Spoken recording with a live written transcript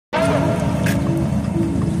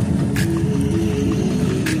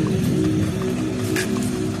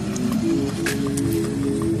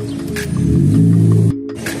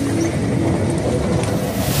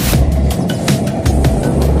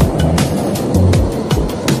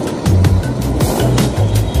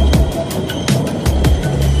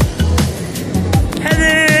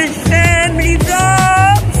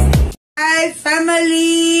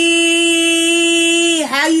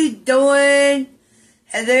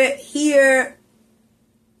here,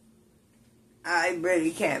 I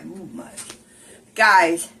really can't move much.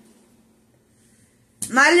 Guys,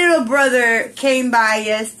 my little brother came by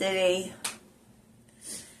yesterday,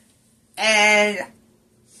 and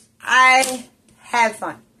I had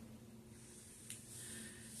fun.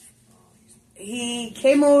 He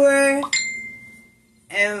came over,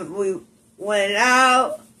 and we went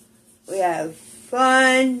out, we had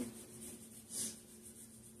fun.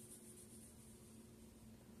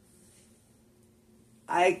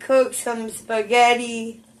 I cooked some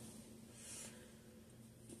spaghetti,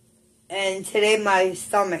 and today my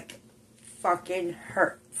stomach fucking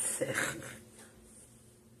hurts.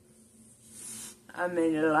 I'm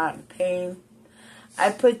in a lot of pain. I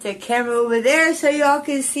put the camera over there so y'all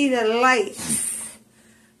can see the lights.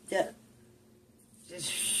 The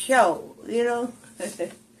show, you know?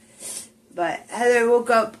 But Heather woke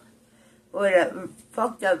up with a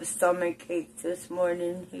fucked up stomach ache this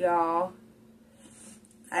morning, y'all.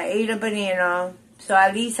 I ate a banana, so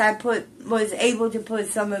at least I was able to put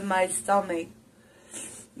some in my stomach.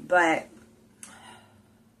 But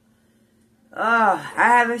I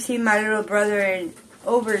haven't seen my little brother in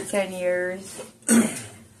over 10 years. Yeah,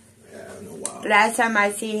 no, wow. Last time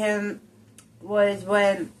I see him was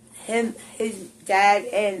when his dad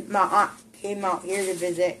and my aunt came out here to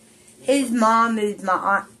visit. His mom is my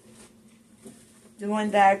aunt, the one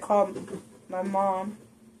that I call my mom.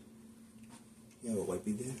 You have a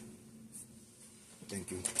wipey there? Thank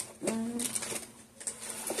you.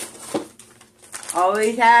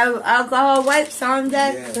 Always have alcohol wipes on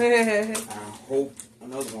deck. Yeah. I hope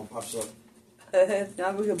another one pops up. If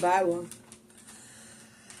not, we could buy one.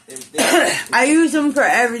 I use them for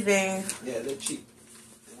everything. Yeah, they're cheap.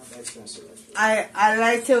 They're not that expensive, actually. I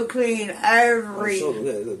like to clean every. Show them.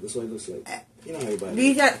 Yeah, look, that's what it looks like. You know how you buy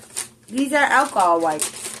These are alcohol wipes.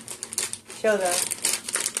 Show them.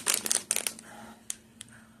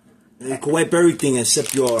 You can wipe everything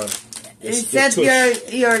except your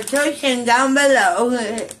your tuition down below.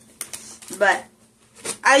 But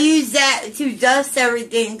I use that to dust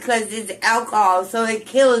everything because it's alcohol, so it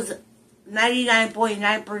kills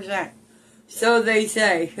 99.9%. So they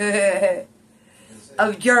say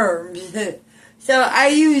of germs. So I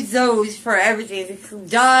use those for everything: to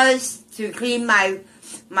dust, to clean my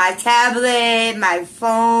tablet, my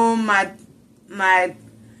phone, my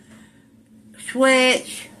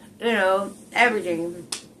switch. You know, everything.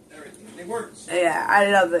 Everything. It works. Yeah,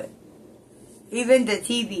 I love it. Even the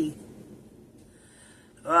TV.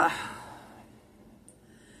 Ugh.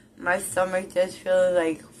 My stomach just feels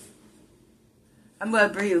like I'm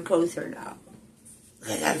gonna bring you closer now.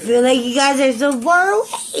 I feel like you guys are so far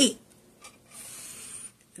away.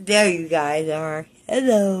 There you guys are.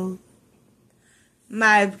 Hello.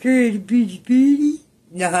 My pretty beauty.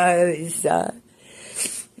 No, it's not.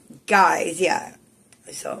 Guys, yeah.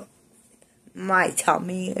 So, my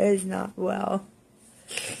tummy is not well.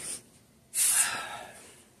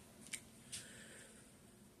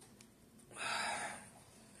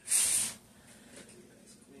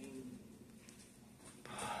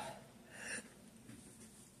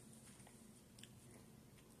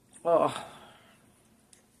 Oh.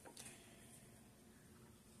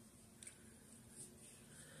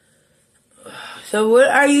 So what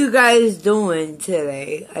are you guys doing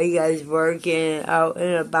today? Are you guys working out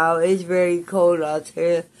and about? It's very cold out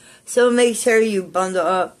here. So make sure you bundle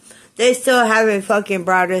up. They still haven't fucking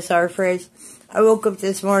brought us our fridge. I woke up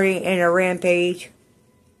this morning in a rampage.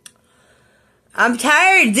 I'm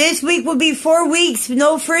tired. This week will be 4 weeks,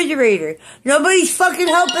 no refrigerator. Nobody's fucking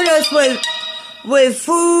helping us with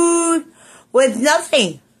food, with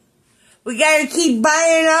nothing. We gotta keep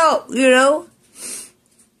buying out, you know?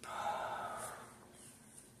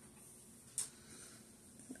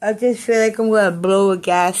 I just feel like I'm gonna blow a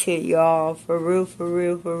gasket, y'all. For real, for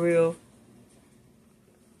real, for real.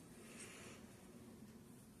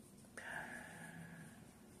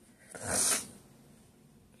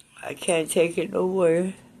 I can't take it no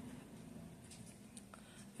more.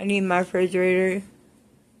 I need my refrigerator.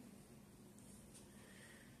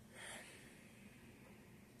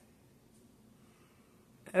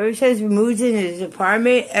 Ever since we moved in this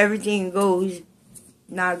apartment, everything goes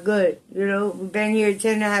not good. You know, we've been here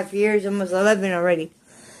 10.5 years, almost 11 already.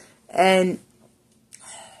 And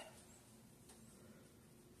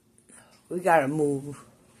we gotta move.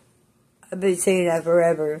 I've been saying that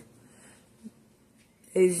forever.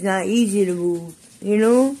 It's not easy to move, you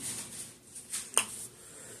know?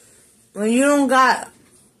 When you don't got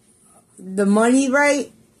the money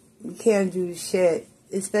right, you can't do shit.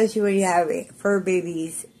 Especially when you have fur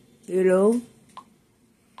babies, you know?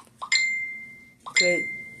 But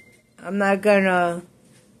I'm not gonna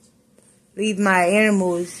leave my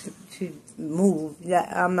animals to move.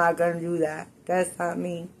 I'm not going to do that. That's not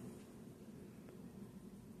me.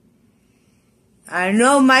 I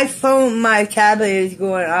know my tablet is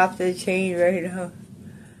going off the chain right now.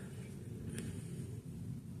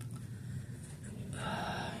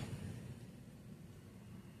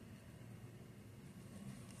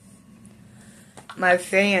 My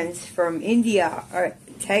fans from India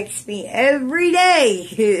text me every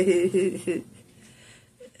day.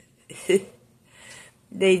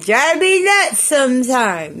 They drive me nuts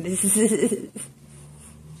sometimes.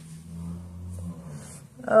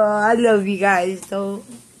 Oh, I love you guys, though.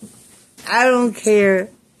 I don't care.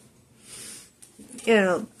 You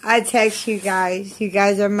know, I text you guys. You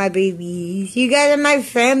guys are my babies. You guys are my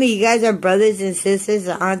family. You guys are brothers and sisters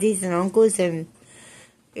and aunties and uncles and,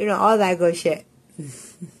 you know, all that good shit.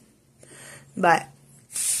 But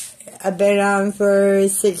I've been on for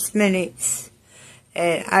 6 minutes.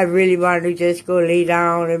 And I really wanted to just go lay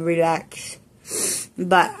down and relax.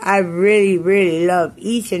 But I really, really love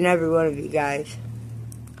each and every one of you guys.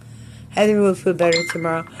 Heather will feel better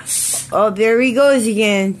tomorrow. Oh, there he goes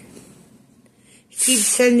again. Keep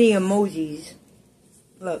sending emojis.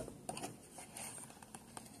 Look.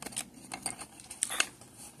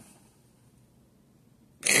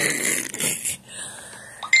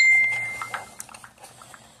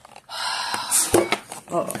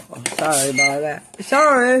 Oh, sorry about that.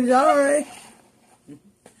 Sorry.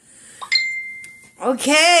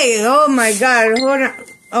 Okay, oh my god, hold on.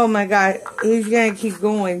 Oh my god, he's gonna keep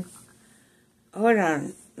going. Hold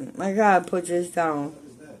on. I gotta put this down.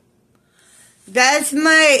 That's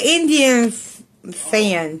my Indian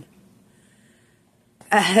fan.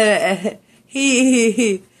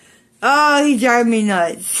 He drives me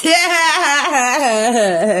nuts.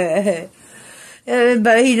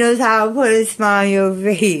 But he knows how to put a smile on your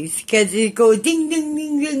face. Cause it goes ding, ding,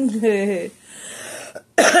 ding, ding.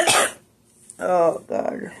 Oh,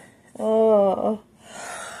 God. Oh.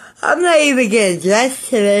 I'm not even getting dressed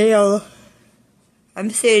today. I'm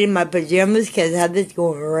sitting in my pajamas because Heather's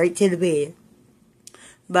going right to the bed.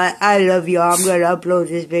 But I love y'all. I'm going to upload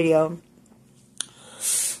this video.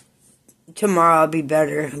 Tomorrow I'll be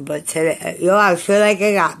better. But today, I feel like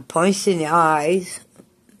I got punched in the eyes.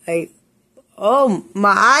 Like, oh,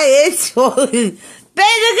 my eye is swollen. Babe,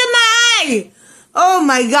 look at my eye. Oh,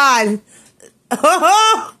 my God.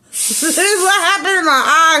 Oh, what happened to my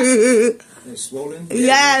eye? It's swollen?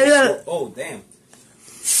 Yeah, look. Oh, damn.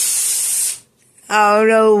 I don't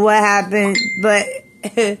know what happened, but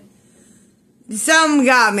something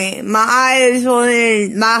got me. My eye is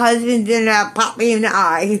swollen. My husband did not pop me in the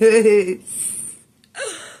eye.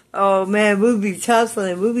 Oh, man, we'll be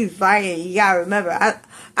tussling. We'll be fighting. You gotta remember,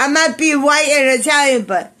 I might be white and Italian,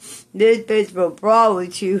 but this bitch will brawl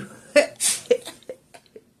with you.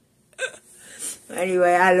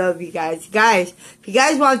 Anyway, I love you guys. Guys, if you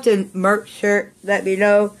guys want the merch shirt, let me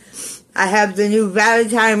know. I have the new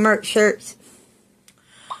Valentine merch shirts.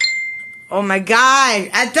 Oh my God,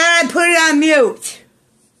 I thought I put it on mute.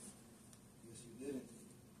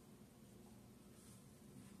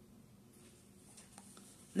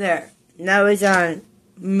 There, now it's on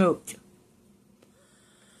mute.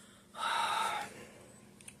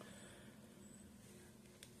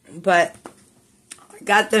 But I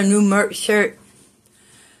got the new merch shirt.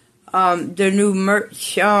 The new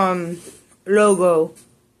merch logo.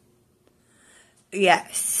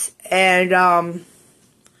 Yes. And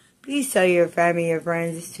please tell your family and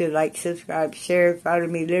friends to like, subscribe, share, follow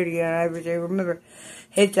me literally on everything. Remember,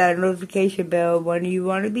 hit that notification bell when you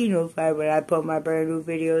want to be notified when I put my brand new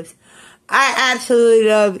videos. I absolutely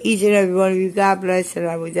love each and every one of you. God bless, and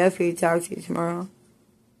I will definitely talk to you tomorrow.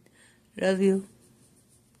 Love you.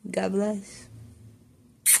 God bless.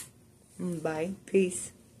 Bye.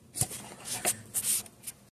 Peace.